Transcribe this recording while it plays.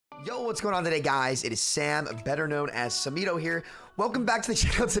Yo, what's going on today, guys? It is Sam, better known as Samito here. Welcome back to the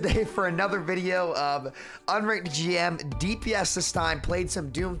channel today for another video of Unranked GM DPS. This time played some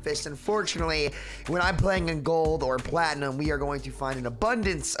Doomfist. Unfortunately, when I'm playing in gold or platinum, we are going to find an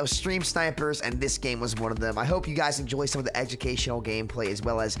abundance of stream snipers, and this game was one of them. I hope you guys enjoy some of the educational gameplay as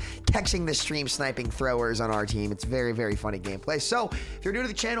well as catching the stream sniping throwers on our team. It's very, very funny gameplay. So if you're new to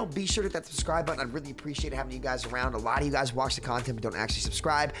the channel, be sure to hit that subscribe button. I'd really appreciate having you guys around. A lot of you guys watch the content but don't actually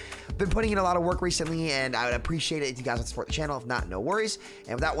subscribe. I've been putting in a lot of work recently, and I would appreciate it if you guys would support the channel. If not, no worries.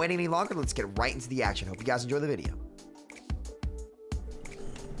 And without waiting any longer, let's get right into the action. Hope you guys enjoy the video.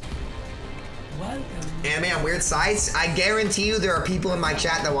 Welcome. Anime on weird sites. I guarantee you there are people in my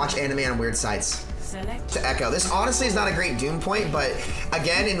chat that watch anime on weird sites. To echo, this honestly is not a great Doom point, but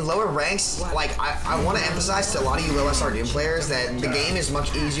again, in lower ranks, like I want to emphasize to a lot of you low SR Doom players that the game is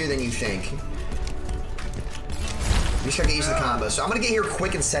much easier than you think. You just gotta get used to the combo. So I'm gonna get here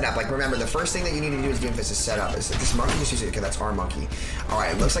quick and set up. Like, remember, the first thing that you need to do is Doomfist is set up. Is this monkey just use it? Okay, that's our monkey. All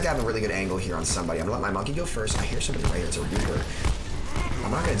right, looks like I have a really good angle here on somebody. I'm gonna let my monkey go first. I hear somebody right here. It's a Reaper. I'm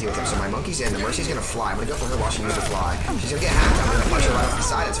not gonna deal with him. So my monkey's in. The Mercy's gonna fly. I'm gonna go for her while she moves to fly. She's gonna get hacked. I'm gonna punch her right off the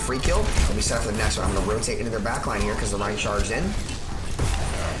side. It's a free kill. Let me set up for the next one. I'm gonna rotate into their backline here because the line charged in.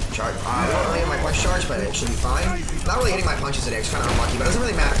 Charge. I don't really hit my punch charge, but it should be fine. Not really hitting my punches today. It's kind of unlucky, but it doesn't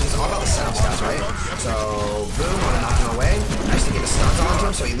really matter because it's all about the setup stats, right? So, boom, I'm gonna knock him away. Nice to get the stuns onto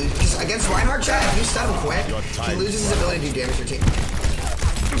him, so he loses. Against Reinhardt, chat, if you stun him quick, he loses his ability to do damage to your team.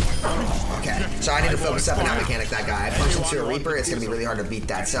 Okay, so I need to focus up and out mechanic that guy. I punch into a Reaper, it's gonna be really hard to beat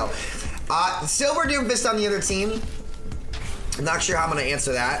that. So, Silver Doomfist on the other team. I'm not sure how I'm gonna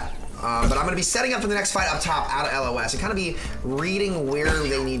answer that. But I'm going to be setting up for the next fight up top out of LOS and kind of be reading where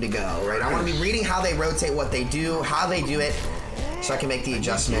they need to go, right? I want to be reading how they rotate, what they do, how they do it, so I can make the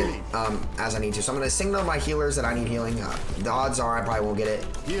adjustment as I need to. So I'm going to signal my healers that I need healing. The odds are I probably won't get it.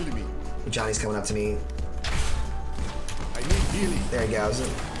 Heal me. Johnny's coming up to me. I need healing. There he goes.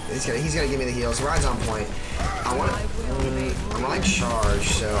 He's gonna give me the heals. Ride's on point. I'm line charge,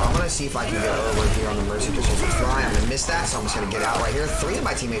 so I'm gonna see if I can get over here on the Mercy just with fly. I'm gonna miss that, so I'm just gonna get out right here. 3 of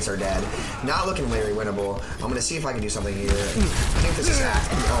my teammates are dead. Not looking very winnable. I'm gonna see if I can do something here. I think this is hacked.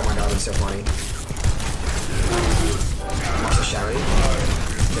 Oh my god, it's so funny. Watch the shadow.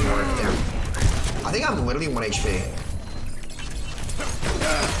 Didn't work. Damn. I think I'm literally 1 HP.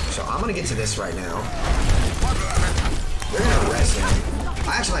 So I'm gonna get to this right now. They're gonna arrest him.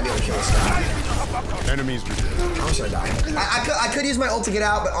 I actually might be able to kill this guy. Enemies. I'm just gonna die. I could use my ult to get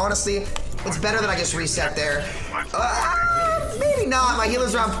out, but honestly, it's better that I just reset there. Maybe not. My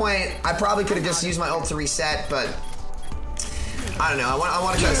healer's are on point. I probably could have just used my ult to reset, but I don't know. I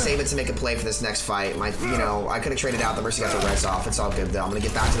want to try to save it to make a play for this next fight. I could have traded out. The Mercy got the res off. It's all good though. I'm gonna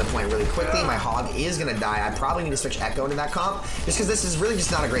get back to the point really quickly. My hog is gonna die. I probably need to switch Echo into that comp, just because this is really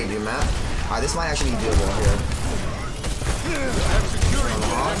just not a great Doom map. All right, this might actually be doable here.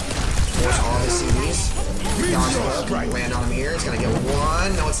 Force all of his CDs. Dodge the hook. Land on him here. It's gonna get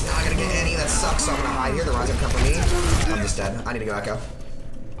 1. No, it's not gonna get any. That sucks. So I'm gonna hide here. The Ron's gonna come for me. I'm just dead. I need to go Echo.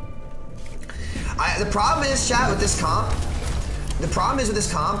 The problem is, chat, with this comp. The problem is with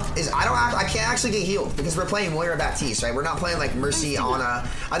this comp is I can't actually get healed because we're playing Moira Baptiste, right? We're not playing like Mercy, Ana.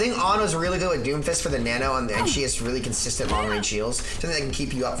 I think Ana's really good with Doomfist for the nano, and she has really consistent long range heals, something that can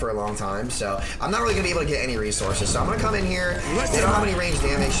keep you up for a long time. So I'm not really gonna be able to get any resources. So I'm gonna come in here. They don't have any range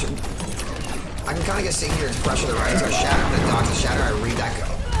damage. I can kind of just sit here and pressure the right. So shatter. I'm gonna dodge the shatter. I read that go.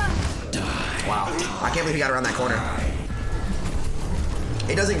 Wow, I can't believe he got around that corner.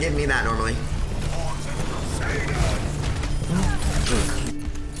 It doesn't give me that normally.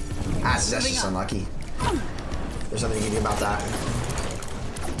 That's just unlucky. There's nothing you can do about that.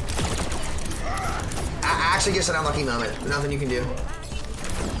 Actually, just an unlucky moment. Nothing you can do.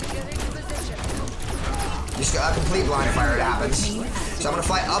 Just a complete blind fire. It happens. So I'm gonna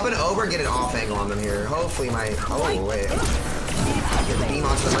fly up and over, get an off angle on them here. Hopefully my. Oh wait. Get the beam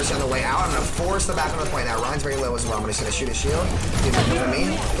onto the Mercy on the way out. I'm gonna force the back on the point. Now Ryan's very low as well. I'm just gonna shoot his shield. Give him for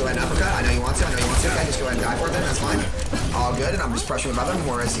me. Go ahead and uppercut. I know you want to. Okay, just go ahead and die for it then. That's fine. All good. And I'm just pressuring above him.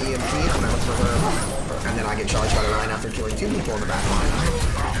 Whereas EMP, I'm gonna look for her. And then I get charged by the Ryan after killing 2 people in the back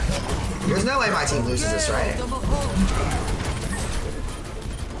line. There's no way my team loses this, right?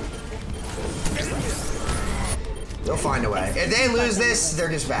 They'll find a way. If they lose this, they're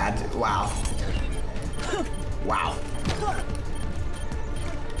just bad. Wow. Wow.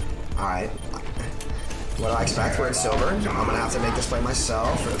 Alright. What do I expect? We're in silver. I'm gonna have to make this play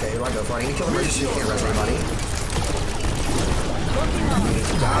myself. Okay, who do I go for? I need to kill the Mercy so you can't res anybody. I need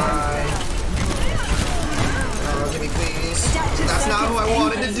to die. Oh, give me please. That's not who I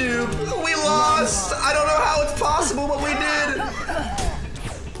wanted to do. We lost. I don't know how it's possible, but we did.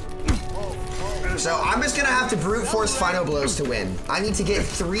 So I'm just gonna have to brute force final blows to win. I need to get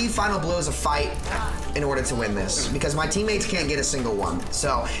 3 final blows of fight in order to win this, because my teammates can't get a single one.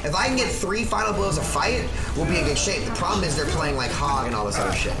 So if I can get 3 final blows of fight, we'll be in good shape. The problem is they're playing like hog and all this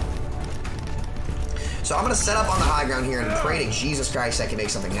other shit. So I'm gonna set up on the high ground here and pray to Jesus Christ I can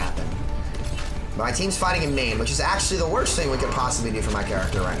make something happen. But my team's fighting in main, which is actually the worst thing we could possibly do for my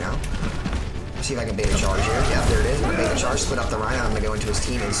character right now. See if I can bait a charge here. Yeah, there it is. I'm gonna bait the charge, split up the Rhino. I'm gonna go into his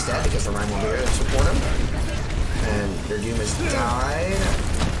team instead because the Rhino will be there to support him. And their Doom has died.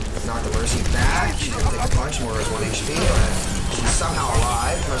 Knock the Mercy back. She's gonna take a punch. Moira's 1 HP. She's somehow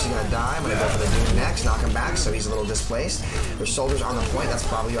alive. Mercy's gonna die. I'm gonna go for the Doom next. Knock him back so he's a little displaced. There's soldiers on the point. That's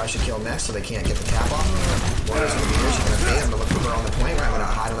probably who I should kill next so they can't get the tap off. Moira's gonna be here. She's gonna fade. I'm gonna look for her on the point. I'm gonna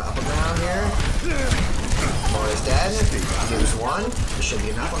hide on the upper ground here. Moira's dead. Doom's 1. This should be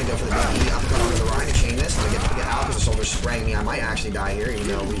enough. I'm gonna go for the big E. Uppercut onto the Rhino to chain this. I'm gonna get out because the soldier's spraying me. I might actually die here, even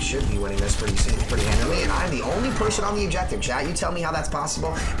though we should be winning this pretty handily. And I'm the only person on the objective. Chat, you tell me how that's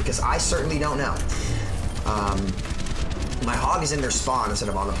possible, because I certainly don't know. My hog is in their spawn instead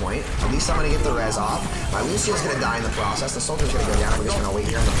of on the point. At least I'm gonna get the res off. My Lucio's gonna die in the process. The soldier's gonna go down. I'm just gonna wait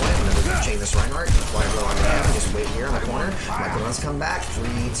here on the point. I'm gonna chain this Reinhardt. Fly blow on the head. Just wait here in the corner. My Guns come back.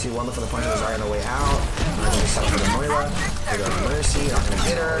 3, 2, 1. Look for the punch of the Zarya on the way out. I'm gonna set up for the Moira. I go to Mercy. Not gonna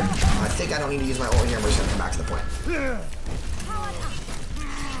get her. I think I don't need to use my ult here. I'm just gonna come back to the point.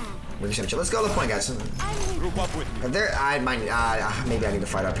 We're just gonna chill. Let's go to the point, guys. If there, I might. Maybe I need to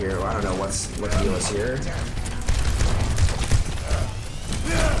fight up here. I don't know what the deal is here.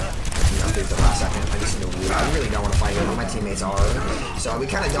 Update the last second. I just need to loot. I really don't want to fight here, but my teammates are. So we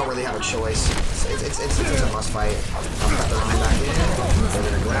kind of don't really have a choice. It's a must fight. I'll cut the line back in. They're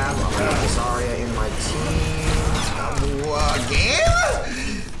gonna grab. I'm gonna put this Zarya in my team. Again?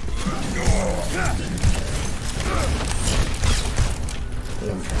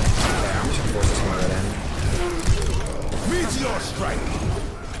 Yeah, I'm just gonna force this one right in. Meteor strike.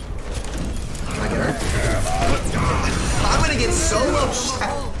 Can I get her? I'm gonna get solo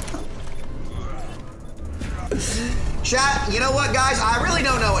shot. Chat, you know what, guys? I really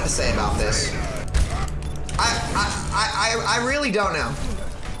don't know what to say about this. I really don't know.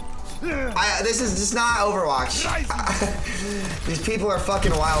 This is just not Overwatch. These people are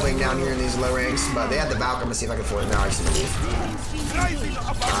fucking wilding down here in these low ranks, but they had the Valk. I'm gonna see if I can force it. No, I just need to leave.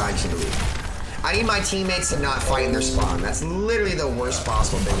 I just need to leave. I need my teammates to not fight in their spawn. That's literally the worst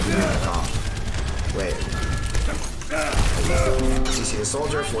possible thing to do in the comp. Wait. CC the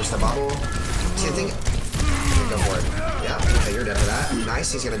soldier, force the bubble. See the thing? Go for it. Yeah, okay, you're dead for that.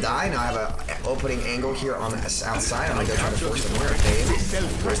 Nice, he's gonna die. Now I have an opening angle here on the outside. I'm gonna go try to force the Moira fade.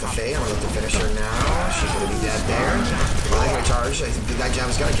 Where's the fade? I'm gonna look to finish her now. She's gonna be dead there. Well, I'm gonna charge. I think that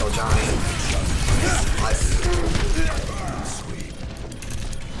gem's gonna kill Johnny.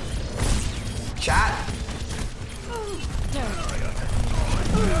 Chat.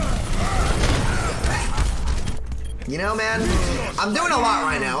 You know, man, I'm doing a lot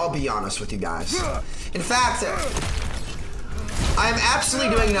right now, I'll be honest with you guys. In fact, I'm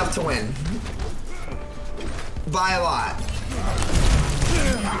absolutely doing enough to win. By a lot.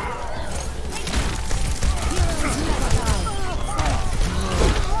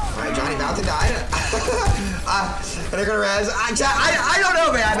 Alright, Johnny about to die. They're gonna res. I don't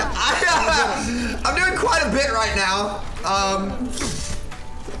know, man. I'm doing quite a bit right now.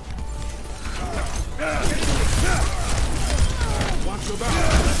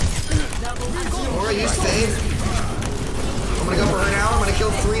 Or use fade. I'm gonna go for her now. I'm gonna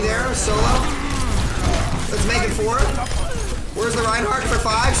kill 3 there, solo. Let's make it 4. Where's the Reinhardt for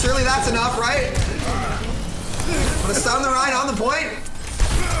 5? Surely that's enough, right? I'm gonna stun the Rhine on the point.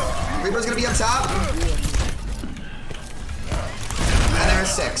 Reaper's gonna be up top. And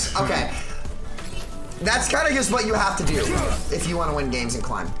there's 6. Okay. That's kind of just what you have to do if you want to win games and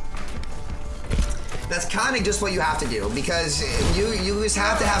climb. That's kind of just what you have to do, because you just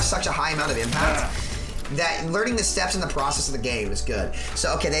have to have such a high amount of impact that learning the steps in the process of the game is good.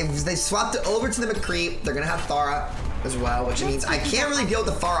 So okay, they swapped it over to the McCree. They're gonna have Thara as well, which means I can't really deal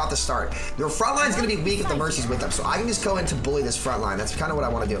with the Thara off the start. Their front line's gonna be weak if the Mercy's with them, so I can just go in to bully this front line. That's kind of what I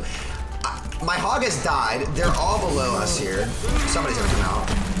want to do. My hog has died. They're all below us here. Somebody's gonna come out.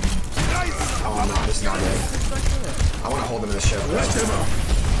 Oh no, this is not good. I want to hold them in the show.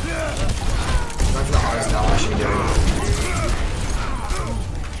 Not for the hardest now, I should be doing.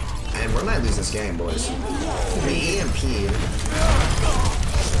 And we might lose this game, boys. B, E, and P.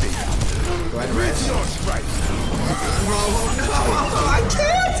 Go ahead and rest. Oh no, I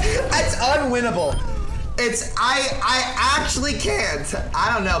can't! It's unwinnable. I actually can't.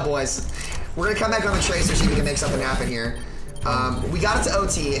 I don't know, boys. We're gonna come back on the tracer, see if we can make something happen here. We got it to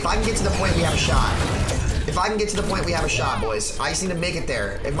OT. If I can get to the point, we have a shot. If I can get to the point, we have a shot, boys. I just need to make it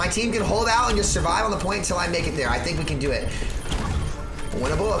there. If my team can hold out and just survive on the point until I make it there, I think we can do it.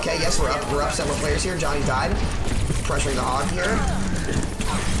 Winnable. Okay, yes, we're up. We're up several players here. Johnny died. Pressuring the hog here.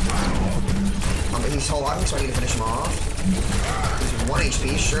 He's whole hogging, so I need to finish him off. He's 1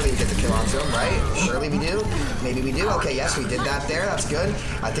 HP. Surely we get the kill onto him, right? Surely we do. Maybe we do. Okay, yes, we did that there. That's good.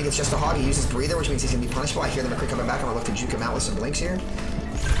 I think it's just a hog. He uses breather, which means he's going to be punishable. I hear the McCree coming back. I'm going to look to juke him out with some blinks here.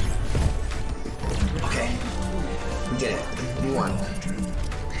 Okay. We did it. We won.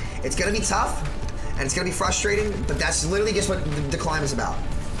 It's going to be tough, and it's going to be frustrating, but that's literally just what the climb is about.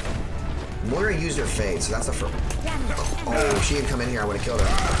 Moira used her fade, so that's the first. Oh, she had come in here, I would have killed her.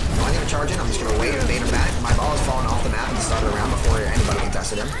 No, I'm going to charge in. I'm just going to wait and bait him back. My ball has fallen off the map at the start of the round before anybody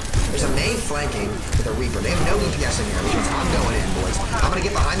contested him. There's a main flanking with a Reaper. They have no DPS in here, which means I'm going in, boys. I'm going to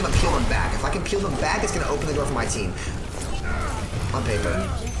get behind them and peel them back. If I can peel them back, it's going to open the door for my team. On paper.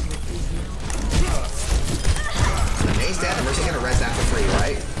 May's dead, and Mercy's going to res that for free,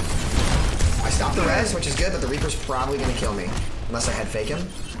 right? I stopped the res, which is good, but the Reaper's probably going to kill me. Unless I head fake him.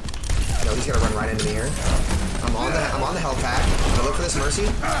 No, he's gonna run right into me here. I'm on the health pack. I'm gonna look for this Mercy.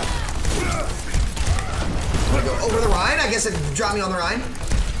 I'm gonna go over the Rhine. I guess it dropped me on the Rhine.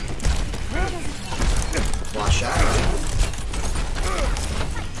 Last shot.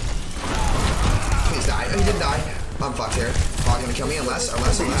 Please die. Oh, he didn't die. I'm fucked here. Hog gonna kill me unless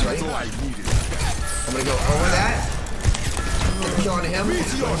ready. I'm gonna go over that. Get the kill onto him. Going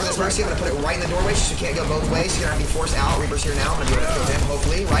for this Mercy. I'm gonna put it right in the doorway so she can't go both ways. She's gonna have to be forced out. Reaper's here now. I'm gonna be able to kill him,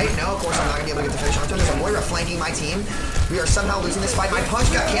 hopefully, right? No, of course I'm not gonna be able to get the finish onto him. There's a Moira flanking my team. We are somehow losing this fight. My punch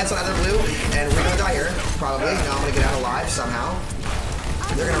got canceled out of the blue, and we're gonna die here. Probably. No, I'm gonna get out alive somehow.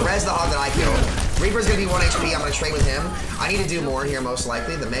 They're gonna res the hog that I killed. Reaper's gonna be 1 HP. I'm gonna trade with him. I need to do more here, most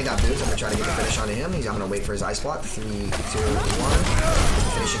likely. The May got boots. I'm gonna try to get the finish onto him. I'm gonna wait for his ice block. 3, 2, 1.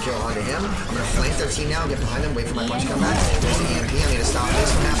 Finish and kill onto him. I'm gonna flank their team now. Get behind them. Wait for my punch to come back. There's the EMP. I need to stop this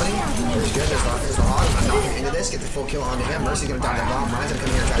from happening. There's good. There's the hog. I'm knocking into this. Get the full kill onto him. Mercy's gonna die the bomb. Ryan's gonna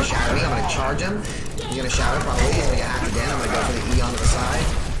come here and try to shatter me. I'm gonna charge him. He's gonna shatter probably. He's gonna get hacked again. I'm gonna go for the E onto the side.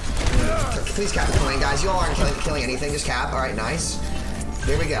 Please cap the plane, guys. You all aren't killing anything. Just cap. All right, nice.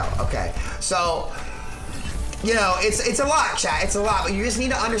 There we go. Okay. So, you know, it's a lot, chat. It's a lot, but you just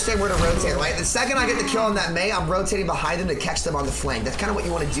need to understand where to rotate, right? The second I get the kill on that May, I'm rotating behind them to catch them on the flank. That's kind of what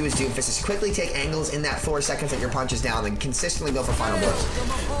you want to do as Doomfist, is quickly take angles in that 4 seconds that your punch is down and consistently go for final blows.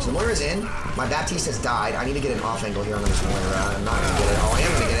 So the Moira's in. My Baptiste has died. I need to get an off angle here on this Moira. I'm not going to get it. Oh, I am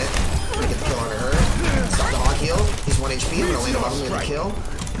going to get it. I'm going to get the kill on her. Stop the hog heal. He's 1 HP. I'm going to land above him with a kill.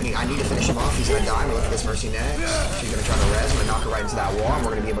 I need to finish him off. He's going to die. I'm going to look for this Mercy next. She's going to try to res. I'm going to knock her right into that wall, and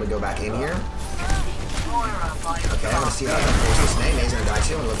we're going to be able to go back in here. Okay, I'm gonna see if I can force this May. May's gonna die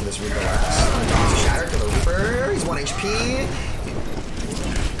too. I'm gonna look for this Reaper last. I'm gonna use a shatter to the Reaper. He's 1 HP.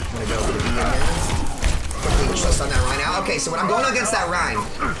 I'm gonna go for the B in here. Quickly just on that Rhine out. Okay, so when I'm going against that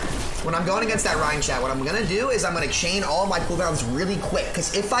Rhine, chat, what I'm gonna do is I'm gonna chain all of my cooldowns really quick.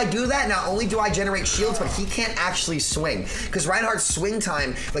 Because if I do that, not only do I generate shields, but he can't actually swing. Because Reinhardt's swing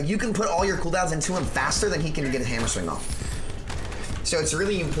time, like you can put all your cooldowns into him faster than he can get a hammer swing off. So it's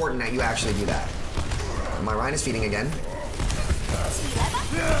really important that you actually do that. My Rhine is feeding again. I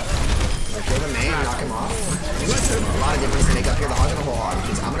kill the May and knock him off. A lot of difference to make up here. The hog's gonna hold hog.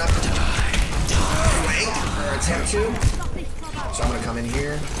 I'm gonna flank or attempt to. So I'm gonna come in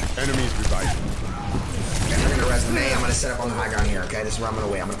here. Enemies reviving. I'm gonna res the May. I'm gonna set up on the high ground here. Okay, this is where I'm gonna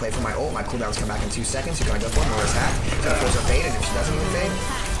wait. I'm gonna play for my ult. My cooldowns come back in 2 seconds. So can I go for it? Moira's hack. Gonna force her fade, and if she doesn't even fade,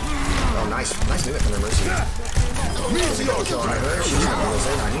 oh, nice movement from the Mercy. Kill on her. She's gonna lose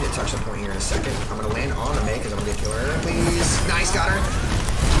it. I need to touch the point here in a second. I'm gonna land on the May because I'm gonna get kill her. Please. Nice, got her.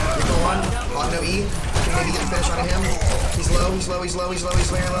 Go on. Hog no E. I can maybe get a finish on him. He's low. He's very low. He's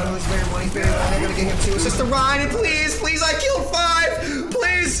very low. I'm gonna get him too. It's just the Rhine. And please, I killed 5.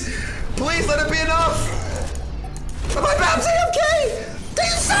 Please let it be enough. Am I about to AFK?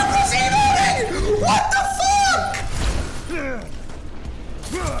 These suckers reloading! What the fuck?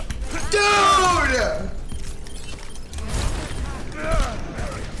 Dude!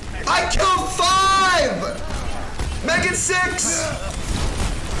 I killed 5! Make it 6!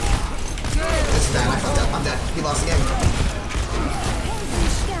 This is bad. I fucked up. I'm dead. He lost again.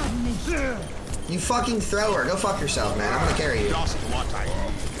 You fucking thrower. Go fuck yourself, man. I'm gonna carry you.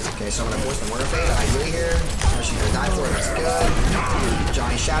 Okay, so I'm gonna force the Moira fade. I do here. She's gonna die for it. That's good.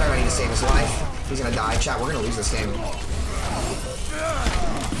 Johnny Shatter. I need to save his life. He's gonna die. Chat, we're gonna lose this game. I'm gonna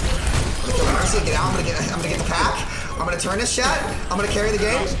kill the Mercy. Get out. I'm gonna get the pack. I'm gonna turn this, chat. I'm gonna carry the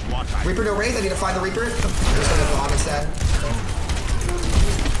game. Reaper no wraith. I need to find the Reaper. I'm just gonna go on instead.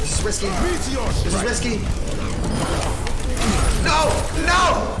 This is risky. This is risky. No!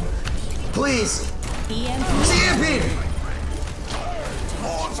 No! Please! GM!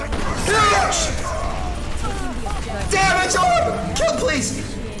 Damage on! Kill,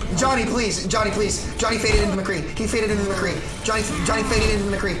 please! Johnny, please. Johnny, please. Johnny faded into McCree. He faded into McCree. Johnny faded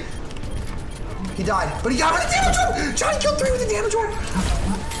into McCree. He died, but he got rid of the damage orb! Johnny killed 3 with the damage orb!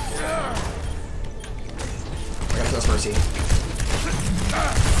 I gotta kill this Mercy.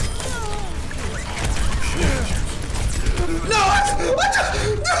 No! What the?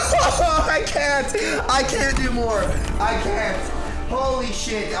 No! I can't! I can't do more! I can't! Holy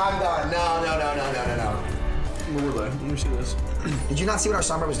shit, I'm done. No. Where were they? Let me see this. Did you not see what our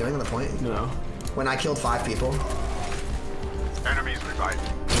Sombra was doing on the point? No. When I killed 5 people? Enemies revived.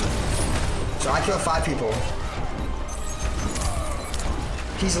 So I killed 5 people.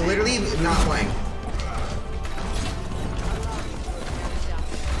 He's literally not playing.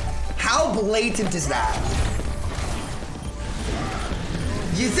 How blatant is that?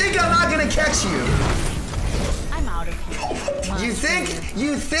 You think I'm not gonna catch you? I'm out of here.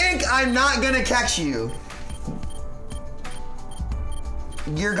 You think I'm not gonna catch you?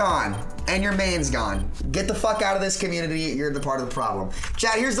 You're gone. And your main's gone. Get the fuck out of this community. You're the part of the problem.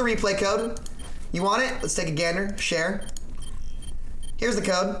 Chat, here's the replay code. You want it? Let's take a gander. Share. Here's the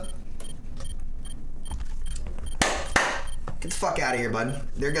code. Get the fuck out of here, bud.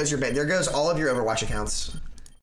 There goes your bed. There goes all of your Overwatch accounts.